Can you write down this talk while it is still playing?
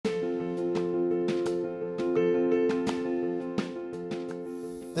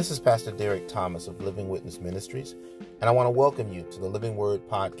This is Pastor Derek Thomas of Living Witness Ministries, and I want to welcome you to the Living Word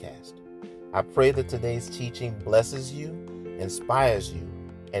Podcast. I pray that today's teaching blesses you, inspires you,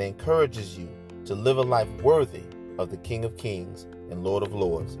 and encourages you to live a life worthy of the King of Kings and Lord of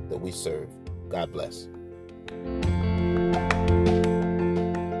Lords that we serve. God bless.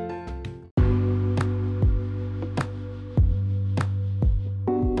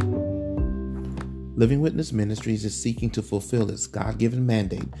 Living Witness Ministries is seeking to fulfill its God-given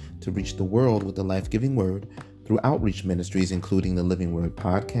mandate to reach the world with the life-giving word through outreach ministries including the Living Word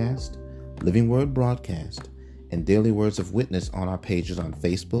Podcast, Living Word Broadcast, and Daily Words of Witness on our pages on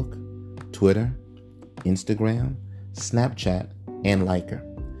Facebook, Twitter, Instagram, Snapchat, and Liker.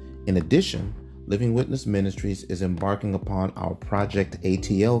 In addition, Living Witness Ministries is embarking upon our Project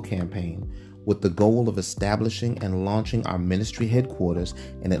ATL campaign with the goal of establishing and launching our ministry headquarters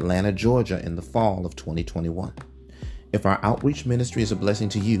in Atlanta, Georgia in the fall of 2021. If our outreach ministry is a blessing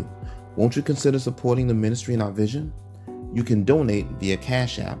to you, won't you consider supporting the ministry and our vision? You can donate via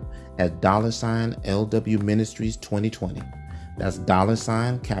Cash App at $LW Ministries 2020. That's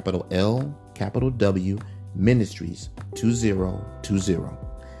capital L, capital W, Ministries 2020.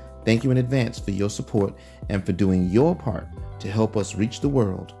 Thank you in advance for your support and for doing your part to help us reach the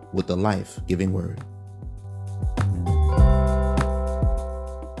world with the life-giving word.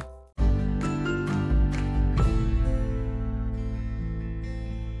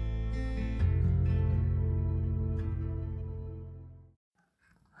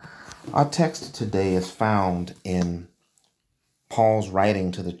 Our text today is found in Paul's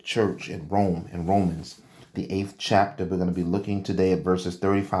writing to the church in Rome, in Romans, the 8th chapter. We're going to be looking today at verses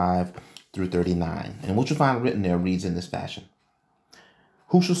 35 through 39. And what you find written there reads in this fashion.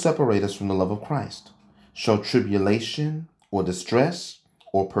 Who shall separate us from the love of Christ? Shall tribulation or distress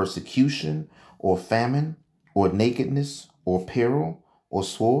or persecution or famine or nakedness or peril or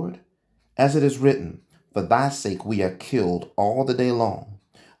sword? As it is written, for thy sake we are killed all the day long.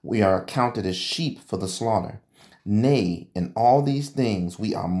 We are accounted as sheep for the slaughter. Nay, in all these things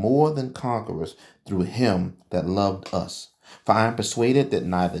we are more than conquerors through him that loved us. For I am persuaded that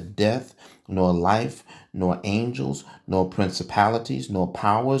neither death, nor life, nor angels, nor principalities, nor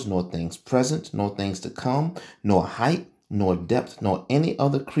powers, nor things present, nor things to come, nor height, nor depth, nor any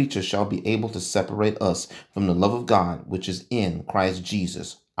other creature shall be able to separate us from the love of God, which is in Christ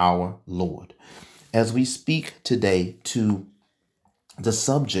Jesus, our Lord. As we speak today to the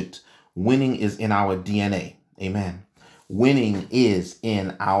subject, winning is in our DNA. Amen. Winning is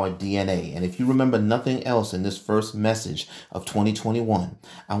in our DNA. And if you remember nothing else in this first message of 2021,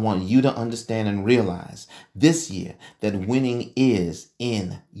 I want you to understand and realize this year that winning is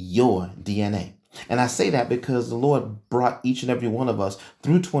in your DNA. And I say that because the Lord brought each and every one of us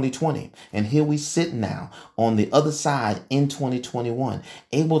through 2020. And here we sit now on the other side in 2021,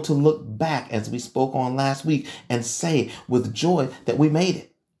 able to look back as we spoke on last week and say with joy that we made it.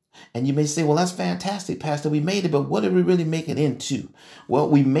 And you may say, well, that's fantastic, Pastor. We made it, but what did we really make it into? Well,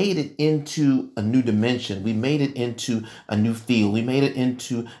 we made it into a new dimension. We made it into a new field. We made it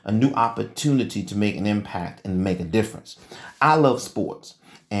into a new opportunity to make an impact and make a difference. I love sports.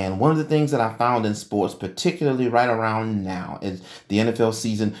 And one of the things that I found in sports, particularly right around now, is the NFL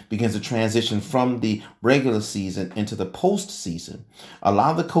season begins to transition from the regular season into the postseason. A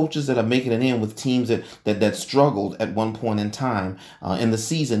lot of the coaches that are making it in with teams that struggled at one point in time in the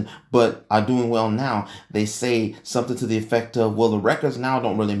season, but are doing well now, they say something to the effect of, well, the records now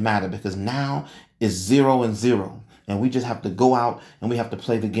don't really matter because now is 0-0. And we just have to go out and we have to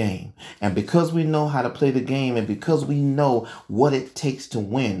play the game. And because we know how to play the game and because we know what it takes to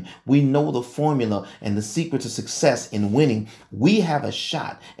win, we know the formula and the secret to success in winning, we have a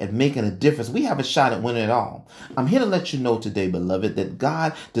shot at making a difference. We have a shot at winning it all. I'm here to let you know today, beloved, that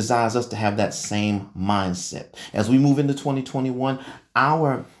God desires us to have that same mindset. As we move into 2021,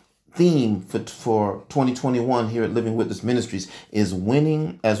 our theme for 2021 here at Living Witness Ministries is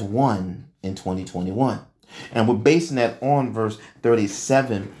winning as one in 2021. And we're basing that on verse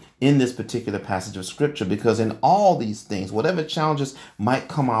 37 in this particular passage of scripture, because in all these things, whatever challenges might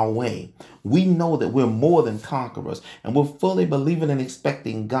come our way, we know that we're more than conquerors, and we're fully believing and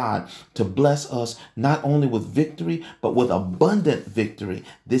expecting God to bless us not only with victory, but with abundant victory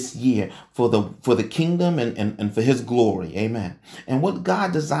this year for the kingdom and for his glory. Amen. And what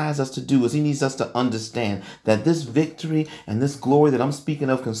God desires us to do is he needs us to understand that this victory and this glory that I'm speaking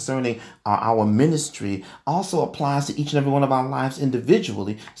of concerning our ministry also applies to each and every one of our lives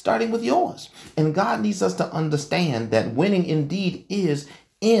individually, starting with yours. And God needs us to understand that winning indeed is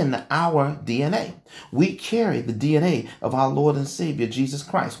in our DNA. We carry the DNA of our Lord and Savior, Jesus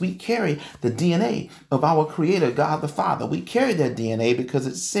Christ. We carry the DNA of our Creator, God the Father. We carry that DNA because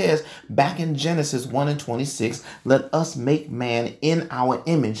it says back in Genesis 1:26, let us make man in our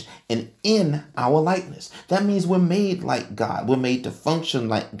image and in our likeness. That means we're made like God. We're made to function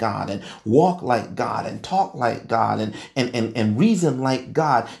like God and walk like God and talk like God and reason like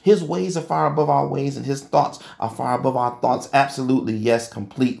God. His ways are far above our ways and his thoughts are far above our thoughts. Absolutely, yes,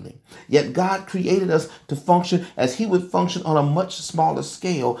 completely. Yet God created us to function as he would function on a much smaller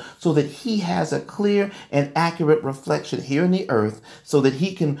scale so that he has a clear and accurate reflection here in the earth so that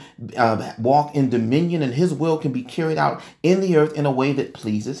he can walk in dominion and his will can be carried out in the earth in a way that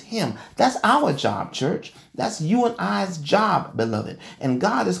pleases him. That's our job, church. That's you and I's job, beloved. And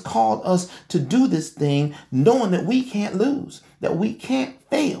God has called us to do this thing knowing that we can't lose, that we can't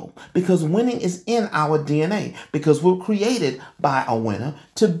fail, because winning is in our DNA, because we're created by a winner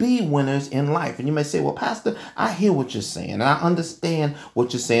to be winners in life. And you may say, well, Pastor, I hear what you're saying and I understand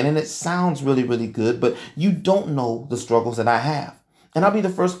what you're saying and it sounds really, really good, but you don't know the struggles that I have. And I'll be the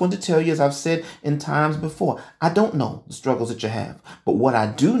first one to tell you, as I've said in times before, I don't know the struggles that you have. But what I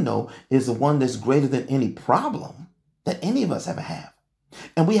do know is the one that's greater than any problem that any of us ever have.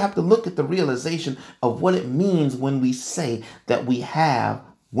 And we have to look at the realization of what it means when we say that we have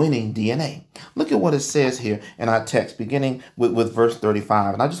winning DNA. Look at what it says here in our text, beginning with verse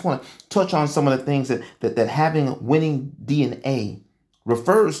 35. And I just want to touch on some of the things that having winning DNA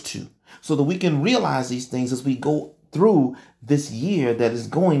refers to so that we can realize these things as we go through this year that is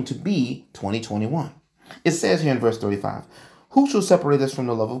going to be 2021. It says here in verse 35, who shall separate us from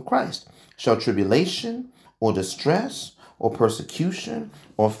the love of Christ? Shall tribulation or distress or persecution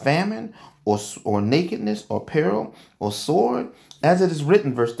or famine or nakedness or peril or sword? As it is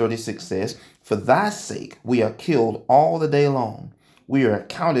written, verse 36 says, for thy sake we are killed all the day long. We are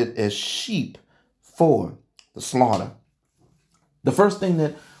accounted as sheep for the slaughter. The first thing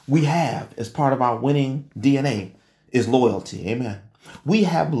that we have as part of our winning DNA is loyalty. Amen. We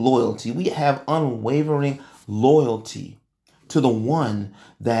have loyalty. We have unwavering loyalty to the one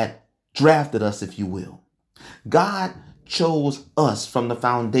that drafted us, if you will. God chose us from the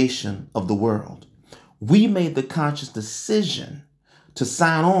foundation of the world. We made the conscious decision to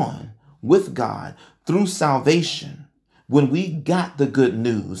sign on with God through salvation. When we got the good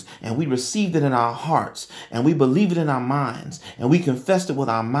news and we received it in our hearts and we believed it in our minds and we confessed it with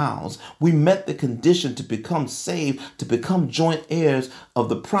our mouths, we met the condition to become saved, to become joint heirs of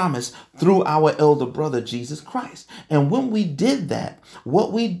the promise through our elder brother, Jesus Christ. And when we did that,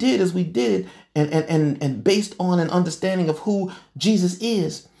 what we did is we did it and based on an understanding of who Jesus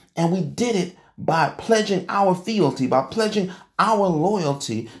is. And we did it by pledging our fealty, by pledging our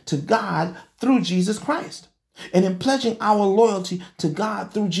loyalty to God through Jesus Christ. And in pledging our loyalty to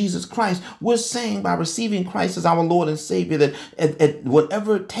God through Jesus Christ, we're saying by receiving Christ as our Lord and Savior that at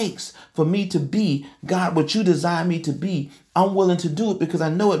whatever it takes for me to be, God, what you desire me to be, I'm willing to do it because I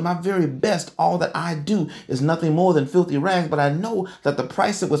know at my very best, all that I do is nothing more than filthy rags. But I know that the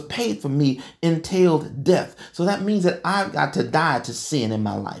price that was paid for me entailed death. So that means that I've got to die to sin in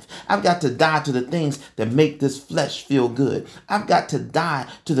my life. I've got to die to the things that make this flesh feel good. I've got to die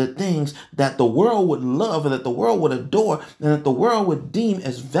to the things that the world would love and that the world would adore and that the world would deem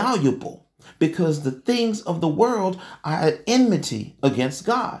as valuable, because the things of the world are at enmity against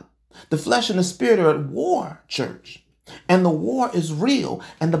God. The flesh and the spirit are at war, church. And the war is real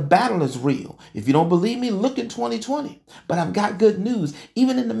and the battle is real. If you don't believe me, look at 2020. But I've got good news.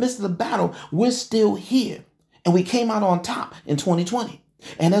 Even in the midst of the battle, we're still here. And we came out on top in 2020.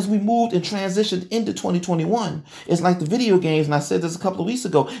 And as we moved and transitioned into 2021, it's like the video games, and I said this a couple of weeks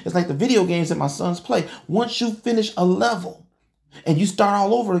ago, it's like the video games that my sons play. Once you finish a level, and you start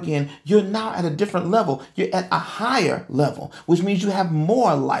all over again, you're now at a different level. You're at a higher level, which means you have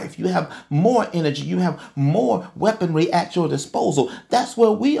more life. You have more energy. You have more weaponry at your disposal. That's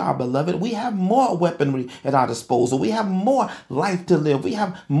where we are, beloved. We have more weaponry at our disposal. We have more life to live. We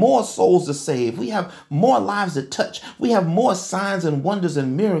have more souls to save. We have more lives to touch. We have more signs and wonders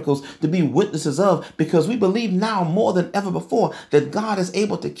and miracles to be witnesses of, because we believe now more than ever before that God is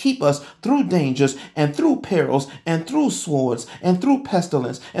able to keep us through dangers and through perils and through swords and through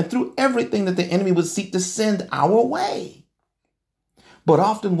pestilence and through everything that the enemy would seek to send our way. But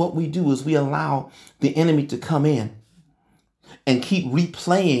often what we do is we allow the enemy to come in and keep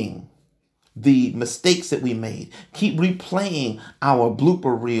replaying the mistakes that we made. Keep replaying our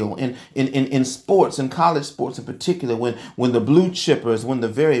blooper reel in sports, in college sports in particular, when the blue chippers, when the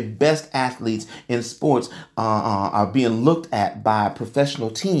very best athletes in sports are being looked at by professional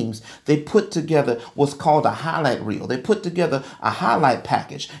teams, they put together what's called a highlight reel. They put together a highlight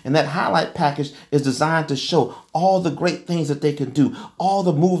package, and that highlight package is designed to show all the great things that they can do, all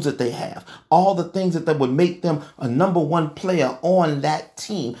the moves that they have, all the things that would make them a number one player on that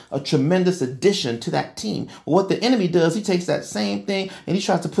team, a tremendous addition to that team. But what the enemy does, he takes that same thing and he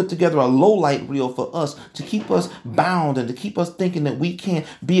tries to put together a low light reel for us to keep us bound and to keep us thinking that we can't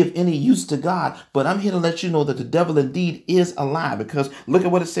be of any use to God. But I'm here to let you know that the devil indeed is a lie, because look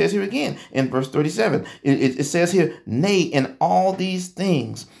at what it says here again in verse 37. It says here, nay, in all these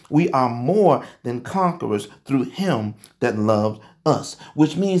things we are more than conquerors through him that loved us.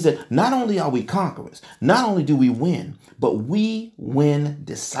 Which means that not only are we conquerors, not only do we win, but we win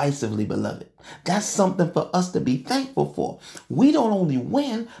decisively, beloved. That's something for us to be thankful for. We don't only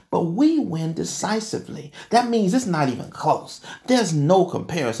win, but we win decisively. That means it's not even close. There's no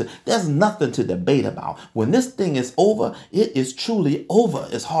comparison. There's nothing to debate about. When this thing is over, it is truly over,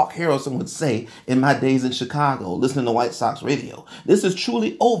 as Hawk Harrelson would say in my days in Chicago, listening to White Sox radio. This is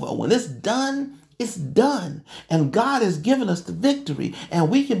truly over. When it's done, it's done. And God has given us the victory, and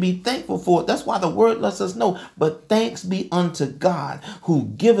we can be thankful for it. That's why the word lets us know, but thanks be unto God who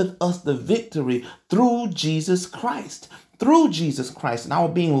giveth us the victory through Jesus Christ. Through Jesus Christ and our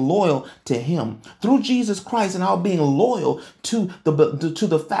being loyal to him, through Jesus Christ and our being loyal to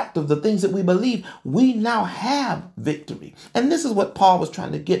the fact of the things that we believe, we now have victory. And this is what Paul was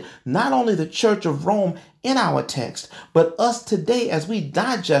trying to get not only the church of Rome in our text, but us today as we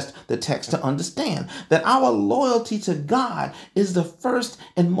digest the text, to understand that our loyalty to God is the first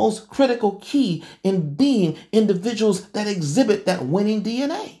and most critical key in being individuals that exhibit that winning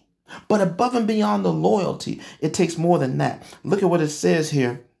DNA. But above and beyond the loyalty, it takes more than that. Look at what it says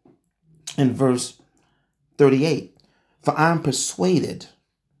here in verse 38. For I am persuaded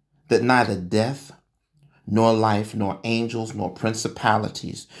that neither death, nor life, nor angels, nor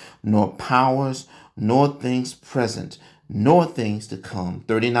principalities, nor powers, nor things present, nor things to come.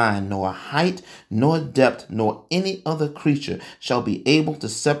 39. Nor height, nor depth, nor any other creature shall be able to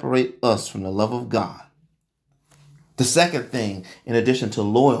separate us from the love of God. The second thing, in addition to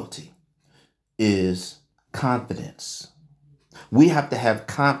loyalty, is confidence. We have to have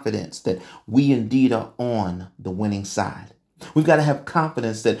confidence that we indeed are on the winning side. We've got to have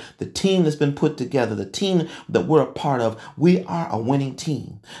confidence that the team that's been put together, the team that we're a part of, we are a winning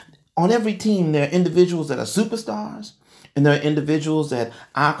team. On every team, there are individuals that are superstars, and there are individuals that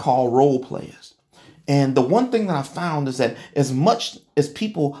I call role players. And the one thing that I found is that as much as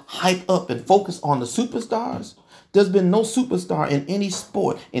people hype up and focus on the superstars, there's been no superstar in any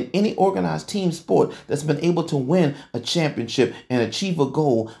sport, in any organized team sport, that's been able to win a championship and achieve a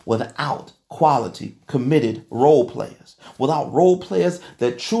goal without quality, committed role players, without role players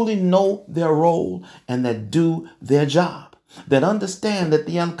that truly know their role and that do their job, that understand that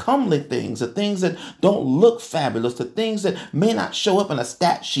the uncomely things, the things that don't look fabulous, the things that may not show up in a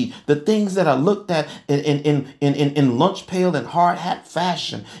stat sheet, the things that are looked at in lunch pail and hard hat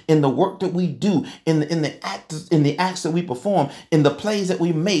fashion, in the work that we do, in the acts that we perform, in the plays that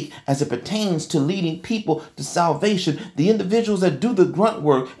we make as it pertains to leading people to salvation, the individuals that do the grunt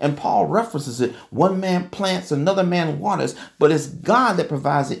work, and Paul references it. One man plants, another man waters, but it's God that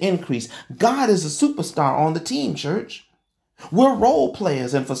provides the increase. God is a superstar on the team, church. We're role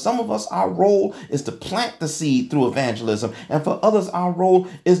players, and for some of us, our role is to plant the seed through evangelism, and for others, our role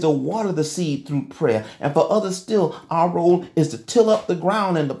is to water the seed through prayer, and for others still, our role is to till up the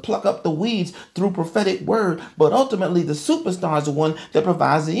ground and to pluck up the weeds through prophetic word. But ultimately, the superstar is the one that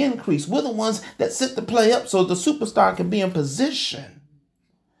provides the increase. We're the ones that set the play up so the superstar can be in position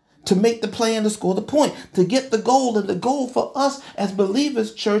to make the play and to score the point, to get the goal. And the goal for us as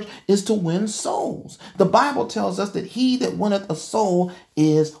believers, church, is to win souls. The Bible tells us that he that winneth a soul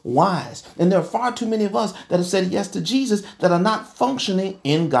is wise. And there are far too many of us that have said yes to Jesus that are not functioning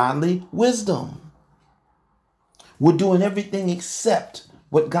in godly wisdom. We're doing everything except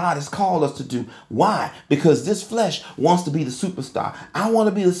what God has called us to do. Why? Because this flesh wants to be the superstar. I want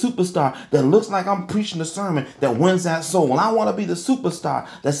to be the superstar that looks like I'm preaching a sermon that wins that soul. And I want to be the superstar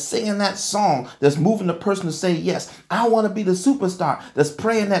that's singing that song that's moving the person to say yes. I want to be the superstar that's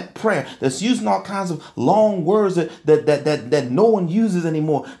praying that prayer, that's using all kinds of long words that no one uses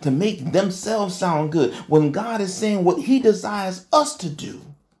anymore to make themselves sound good. When God is saying what he desires us to do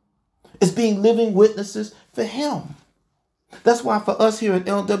is being living witnesses for him. That's why for us here at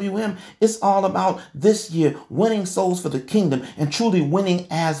LWM, it's all about this year winning souls for the kingdom and truly winning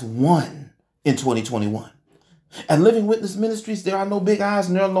as one. in 2021. At Living Witness Ministries, there are no big I's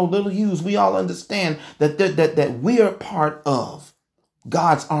and there are no little U's. We all understand that we are part of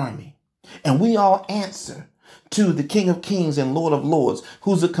God's army. And we all answer to the King of Kings and Lord of Lords,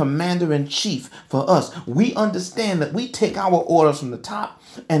 who's the commander in chief for us. We understand that we take our orders from the top,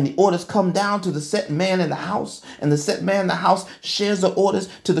 and the orders come down to the set man in the house, and the set man in the house shares the orders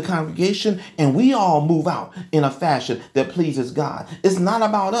to the congregation, and we all move out in a fashion that pleases God. It's not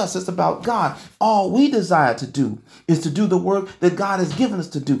about us, it's about God. All we desire to do is to do the work that God has given us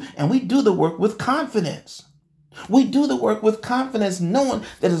to do, and we do the work with confidence. We do the work with confidence, knowing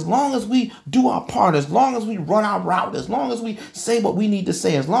that as long as we do our part, as long as we run our route, as long as we say what we need to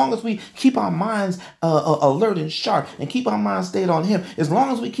say, as long as we keep our minds alert and sharp and keep our minds stayed on Him, as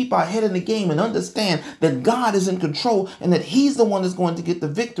long as we keep our head in the game and understand that God is in control and that He's the one that's going to get the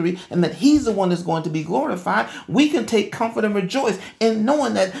victory and that He's the one that's going to be glorified, we can take comfort and rejoice in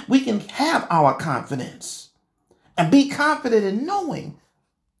knowing that we can have our confidence and be confident in knowing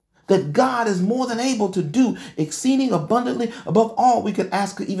that God is more than able to do exceeding abundantly above all we could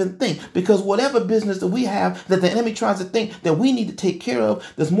ask or even think. Because whatever business that we have that the enemy tries to think that we need to take care of,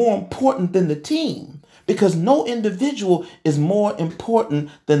 that's more important than the team. Because no individual is more important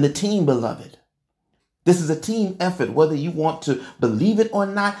than the team, beloved. This is a team effort, whether you want to believe it or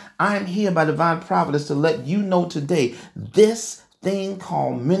not. I am here by divine providence to let you know today, this thing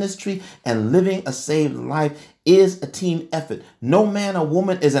called ministry and living a saved life is a team effort. No man or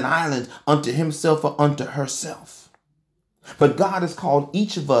woman is an island unto himself or unto herself. But God has called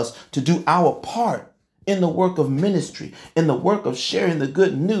each of us to do our part in the work of ministry, in the work of sharing the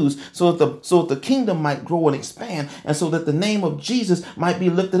good news, so that the kingdom might grow and expand, and so that the name of Jesus might be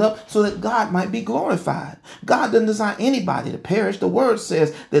lifted up, so that God might be glorified. God doesn't desire anybody to perish. The word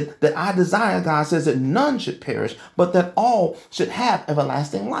says that I desire, God says that none should perish, but that all should have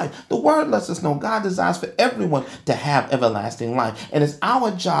everlasting life. The word lets us know God desires for everyone to have everlasting life. And it's our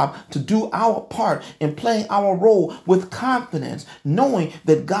job to do our part in playing our role with confidence, knowing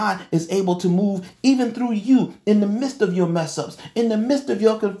that God is able to move even through you in the midst of your mess ups, in the midst of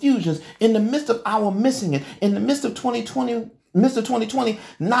your confusions, in the midst of our missing it, in the midst of 2020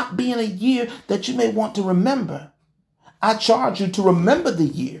 not being a year that you may want to remember. I charge you to remember the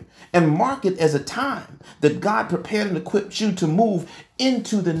year and mark it as a time that God prepared and equipped you to move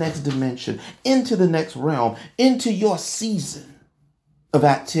into the next dimension, into the next realm, into your season of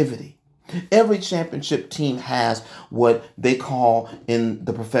activity. Every championship team has what they call in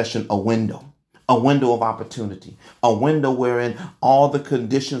the profession a window of opportunity, a window wherein all the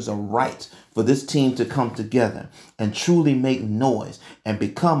conditions are right for this team to come together and truly make noise and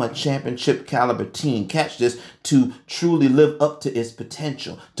become a championship caliber team. Catch this, to truly live up to its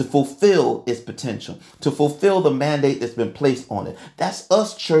potential, to fulfill its potential, to fulfill the mandate that's been placed on it. That's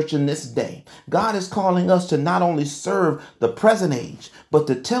us, church, in this day. God is calling us to not only serve the present age, but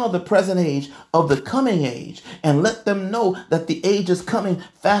to tell the present age of the coming age and let them know that the age is coming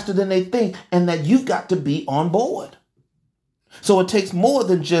faster than they think and that you've got to be on board. So it takes more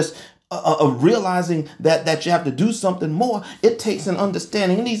than just realizing that you have to do something more. It takes an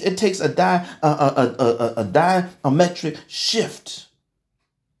understanding. It takes a diametric shift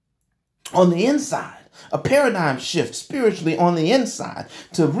on the inside, a paradigm shift spiritually on the inside,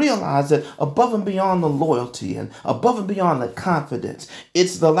 to realize that above and beyond the loyalty and above and beyond the confidence,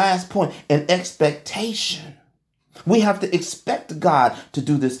 it's the last point, an expectation. We have to expect God to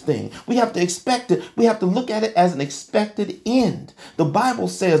do this thing. We have to expect it. We have to look at it as an expected end. The Bible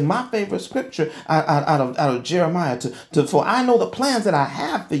says, my favorite scripture out of Jeremiah, for I know the plans that I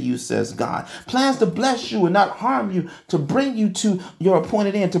have for you, says God. Plans to bless you and not harm you, to bring you to your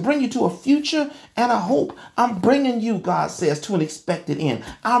appointed end, to bring you to a future and a hope. I'm bringing you, God says, to an expected end.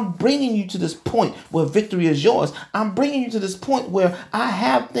 I'm bringing you to this point where victory is yours. I'm bringing you to this point where I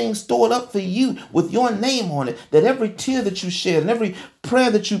have things stored up for you with your name on it, that every tear that you shed and every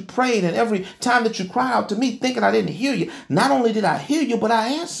prayer that you prayed and every time that you cried out to me thinking I didn't hear you, not only did I hear you, but I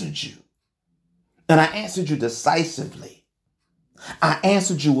answered you. And I answered you decisively. I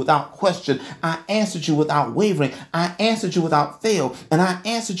answered you without question. I answered you without wavering. I answered you without fail. And I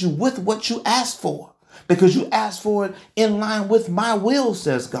answered you with what you asked for, because you asked for it in line with my will,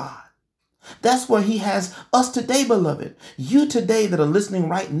 says God. That's where he has us today, beloved. You today that are listening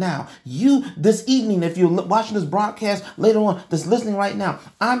right now, you this evening, if you're watching this broadcast later on, that's listening right now,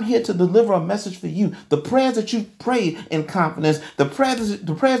 I'm here to deliver a message for you. The prayers that you prayed in confidence, the prayers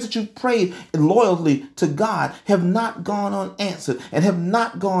that you prayed loyally to God have not gone unanswered and have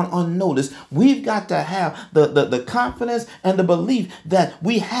not gone unnoticed. We've got to have the confidence and the belief that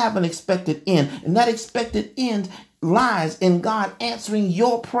we have an expected end, and that expected end lies in God answering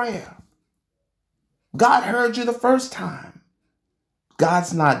your prayer. God heard you the first time.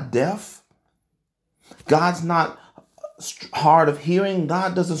 God's not deaf. God's not hard of hearing.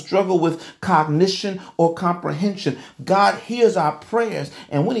 God doesn't struggle with cognition or comprehension. God hears our prayers.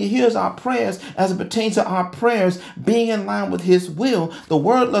 And when he hears our prayers, as it pertains to our prayers being in line with his will, the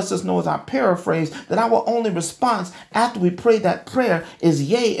word lets us know, as I paraphrase, that our only response after we pray that prayer is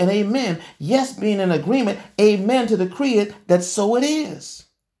yea and amen. Yes, being in agreement, amen, to decree it that so it is.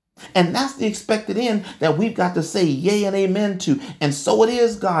 And that's the expected end that we've got to say yea and amen to. And so it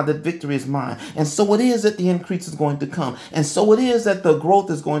is, God, that victory is mine. And so it is that the increase is going to come. And so it is that the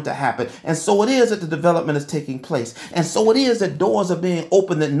growth is going to happen. And so it is that the development is taking place. And so it is that doors are being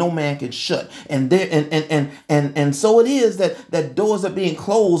opened that no man can shut. And so it is that doors are being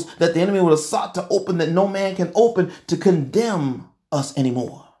closed that the enemy would have sought to open that no man can open to condemn us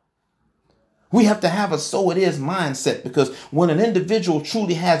anymore. We have to have a so it is mindset, because when an individual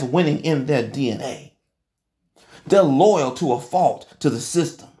truly has winning in their DNA, they're loyal to a fault to the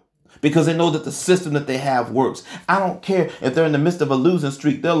system because they know that the system that they have works. I don't care if they're in the midst of a losing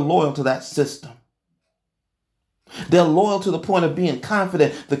streak, they're loyal to that system. They're loyal to the point of being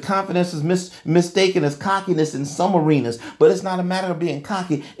confident. The confidence is mistaken as cockiness in some arenas, but it's not a matter of being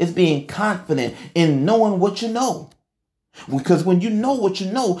cocky. It's being confident in knowing what you know. Because when you know what you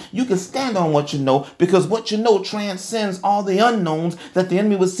know, you can stand on what you know, because what you know transcends all the unknowns that the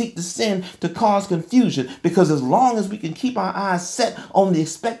enemy would seek to send to cause confusion. Because as long as we can keep our eyes set on the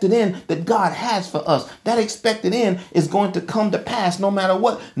expected end that God has for us, that expected end is going to come to pass no matter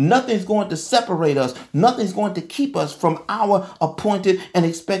what. Nothing's going to separate us. Nothing's going to keep us from our appointed and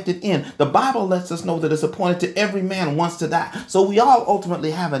expected end. The Bible lets us know that it's appointed to every man once to die. So we all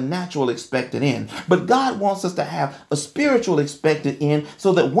ultimately have a natural expected end. But God wants us to have a spiritual expected end,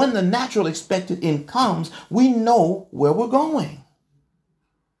 so that when the natural expected end comes, we know where we're going.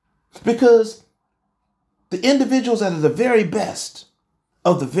 Because the individuals that are the very best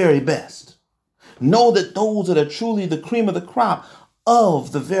of the very best know that those that are truly the cream of the crop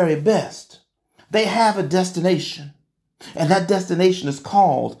of the very best, they have a destination, and that destination is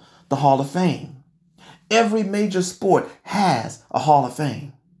called the Hall of Fame. Every major sport has a Hall of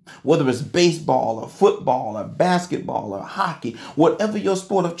Fame. Whether it's baseball or football or basketball or hockey, whatever your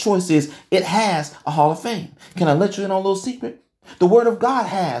sport of choice is, it has a Hall of Fame. Can I let you in on a little secret? The Word of God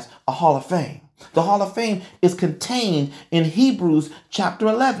has a Hall of Fame. The Hall of Fame is contained in Hebrews chapter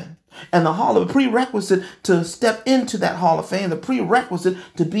 11. And the prerequisite to step into that Hall of Fame, the prerequisite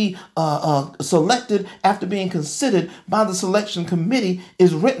to be selected after being considered by the selection committee,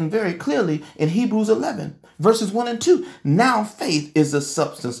 is written very clearly in Hebrews 11, verses 1 and 2. Now faith is the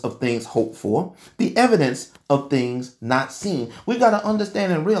substance of things hoped for, the evidence of things not seen. We've got to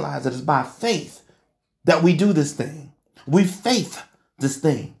understand and realize that it's by faith that we do this thing. We faith this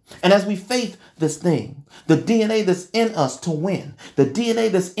thing. And as we faith this thing, the DNA that's in us to win, the DNA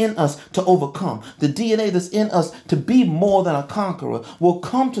that's in us to overcome, the DNA that's in us to be more than a conqueror will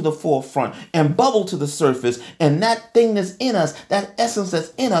come to the forefront and bubble to the surface. And that thing that's in us, that essence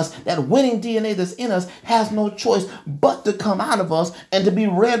that's in us, that winning DNA that's in us, has no choice but to come out of us and to be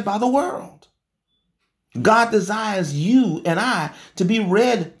read by the world. God desires you and I to be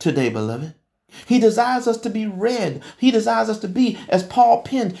read today, beloved. He desires us to be read. He desires us to be, as Paul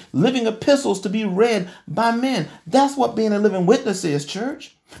penned, living epistles to be read by men. That's what being a living witness is,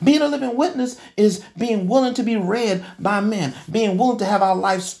 church. Being a living witness is being willing to be read by men, being willing to have our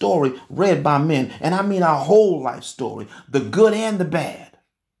life story read by men. And I mean our whole life story, the good and the bad.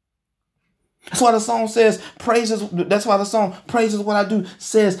 That's why the song says, that's why the song Praise Is What I Do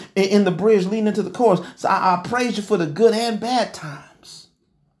says in the bridge leading into the chorus. So I praise you for the good and bad times.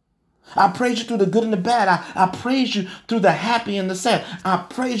 I praise you through the good and the bad. I praise you through the happy and the sad. I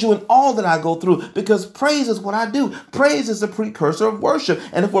praise you in all that I go through, because praise is what I do. Praise is the precursor of worship.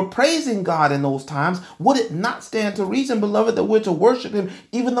 And if we're praising God in those times, would it not stand to reason, beloved, that we're to worship him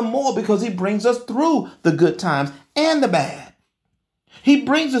even the more, because he brings us through the good times and the bad. He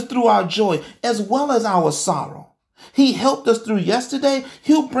brings us through our joy as well as our sorrow. He helped us through yesterday.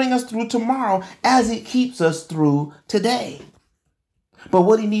 He'll bring us through tomorrow as he keeps us through today. But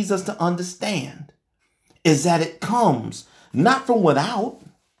what he needs us to understand is that it comes not from without,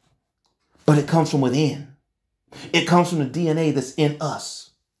 but it comes from within. It comes from the DNA that's in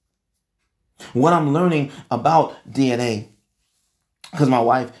us. What I'm learning about DNA, because my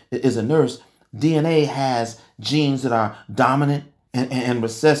wife is a nurse, DNA has genes that are dominant and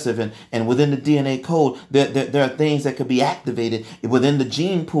recessive, and within the DNA code, there are things that could be activated within the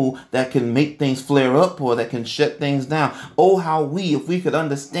gene pool that can make things flare up or that can shut things down. Oh, how if we could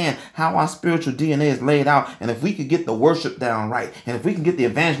understand how our spiritual DNA is laid out, and if we could get the worship down right, and if we can get the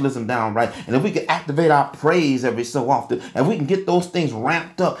evangelism down right, and if we could activate our praise every so often, and we can get those things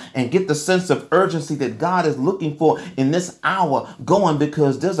ramped up and get the sense of urgency that God is looking for in this hour going,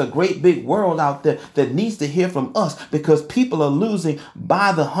 because there's a great big world out there that needs to hear from us, because people are losing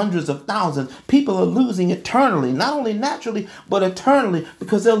by the hundreds of thousands. People are losing eternally, not only naturally, but eternally,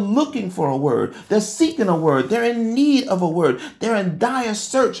 because they're looking for a word. They're seeking a word. They're in need of a word. They're in dire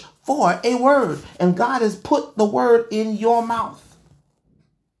search for a word. And God has put the word in your mouth.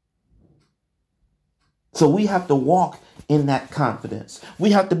 So we have to walk in that confidence.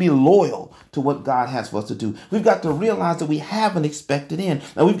 We have to be loyal to what God has for us to do. We've got to realize that we have an expected end.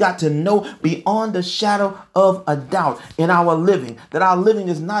 And we've got to know beyond the shadow of a doubt in our living that our living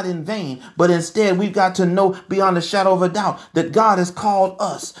is not in vain, but instead we've got to know beyond the shadow of a doubt that God has called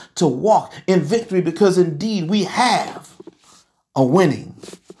us to walk in victory, because indeed we have a winning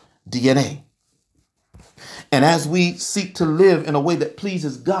DNA. And as we seek to live in a way that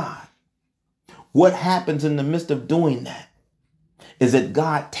pleases God, what happens in the midst of doing that is that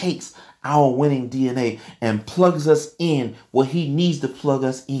God takes our winning DNA and plugs us in where he needs to plug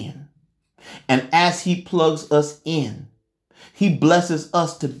us in. And as he plugs us in, he blesses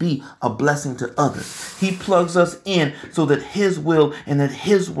us to be a blessing to others. He plugs us in so that his will and that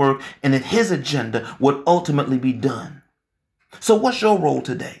his work and that his agenda would ultimately be done. So what's your role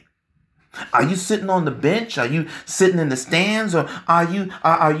today? Are you sitting on the bench? Are you sitting in the stands? Or are you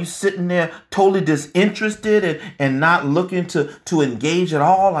sitting there totally disinterested and not looking to engage at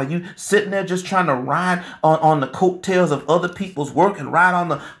all? Are you sitting there just trying to ride on the coattails of other people's work and ride on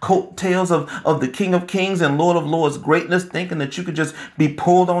the coattails of the King of Kings and Lord of Lords greatness, thinking that you could just be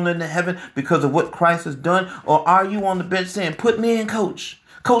pulled on into heaven because of what Christ has done? Or are you on the bench saying, put me in, coach?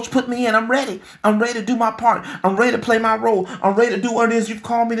 Coach, put me in. I'm ready. I'm ready to do my part. I'm ready to play my role. I'm ready to do what it is you've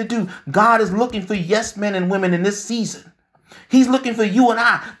called me to do. God is looking for yes men and women in this season. He's looking for you and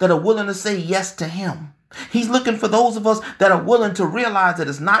I that are willing to say yes to him. He's looking for those of us that are willing to realize that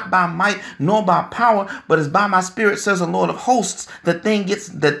it's not by might nor by power, but it's by my spirit, says the Lord of hosts, that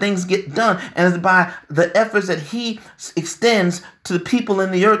things get done. And it's by the efforts that he extends to the people in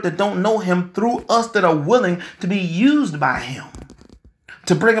the earth that don't know him through us that are willing to be used by him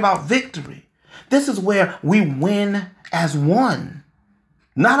to bring about victory. This is where we win as one.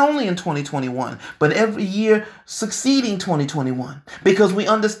 Not only in 2021, but every year succeeding 2021. Because we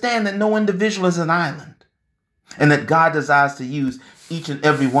understand that no individual is an island. And that God desires to use each and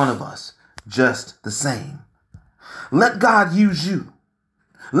every one of us just the same. Let God use you.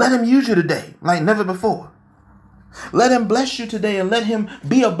 Let him use you today like never before. Let him bless you today and let him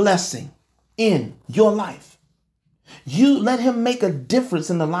be a blessing in your life. You let him make a difference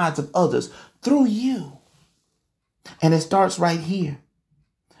in the lives of others through you. And it starts right here.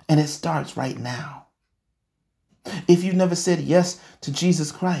 And it starts right now. If you've never said yes to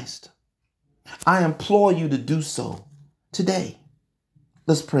Jesus Christ, I implore you to do so today.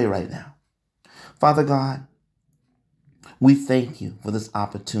 Let's pray right now. Father God, we thank you for this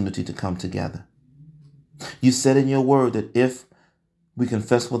opportunity to come together. You said in your word that if we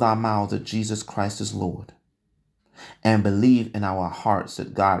confess with our mouths that Jesus Christ is Lord, and believe in our hearts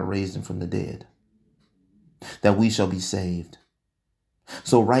that God raised him from the dead, that we shall be saved.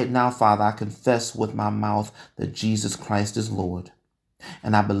 So right now, Father, I confess with my mouth that Jesus Christ is Lord,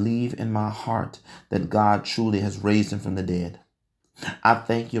 and I believe in my heart that God truly has raised him from the dead. I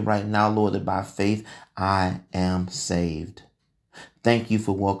thank you right now, Lord, that by faith I am saved. Thank you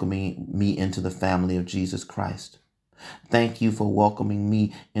for welcoming me into the family of Jesus Christ. Thank you for welcoming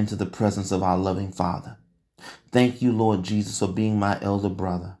me into the presence of our loving Father. Thank you, Lord Jesus, for being my elder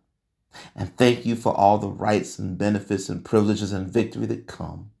brother. And thank you for all the rights and benefits and privileges and victory that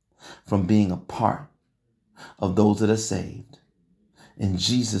come from being a part of those that are saved. In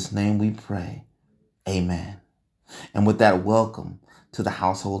Jesus' name we pray. Amen. And with that, welcome to the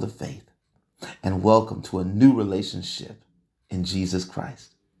household of faith and welcome to a new relationship in Jesus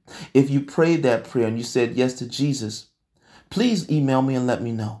Christ. If you prayed that prayer and you said yes to Jesus, please email me and let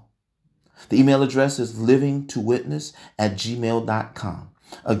me know. The email address is livingtowitness@gmail.com.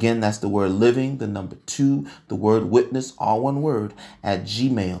 Again, that's the word living, the number 2, the word witness, all one word,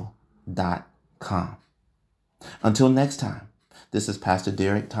 @gmail.com. Until next time, this is Pastor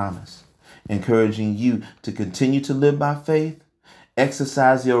Derek Thomas, encouraging you to continue to live by faith,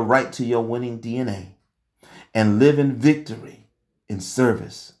 exercise your right to your winning DNA, and live in victory in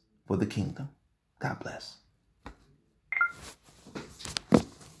service for the kingdom. God bless.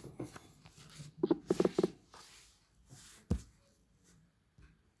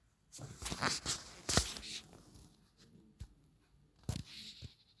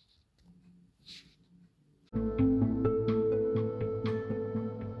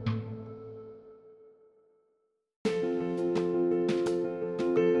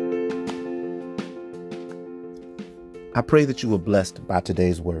 I pray that you were blessed by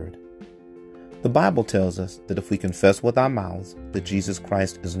today's word. The Bible tells us that if we confess with our mouths that Jesus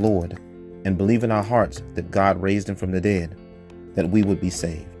Christ is Lord and believe in our hearts that God raised him from the dead, that we would be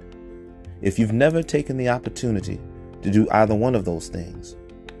saved. If you've never taken the opportunity to do either one of those things,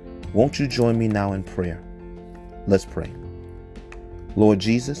 won't you join me now in prayer? Let's pray. Lord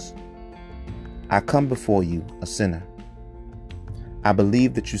Jesus, I come before you a sinner. I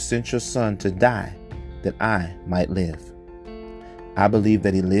believe that you sent your Son to die that I might live. I believe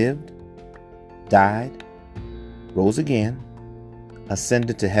that he lived, died, rose again,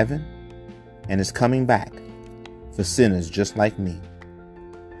 ascended to heaven, and is coming back for sinners just like me.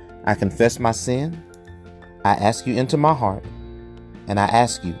 I confess my sin, I ask you into my heart, and I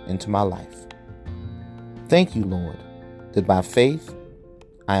ask you into my life. Thank you, Lord, that by faith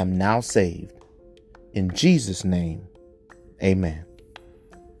I am now saved. In Jesus' name, amen.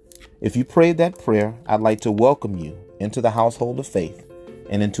 If you prayed that prayer, I'd like to welcome you into the household of faith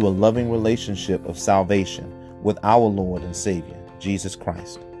and into a loving relationship of salvation with our Lord and Savior, Jesus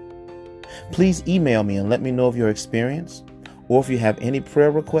Christ. Please email me and let me know of your experience, or if you have any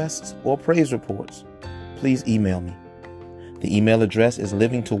prayer requests or praise reports, please email me. The email address is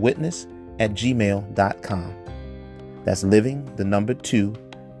livingtowitness@gmail.com. That's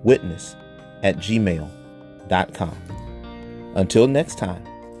living2witness@gmail.com. Until next time,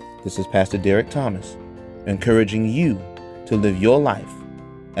 this is Pastor Derek Thomas, encouraging you to live your life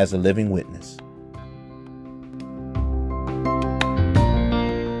as a living witness.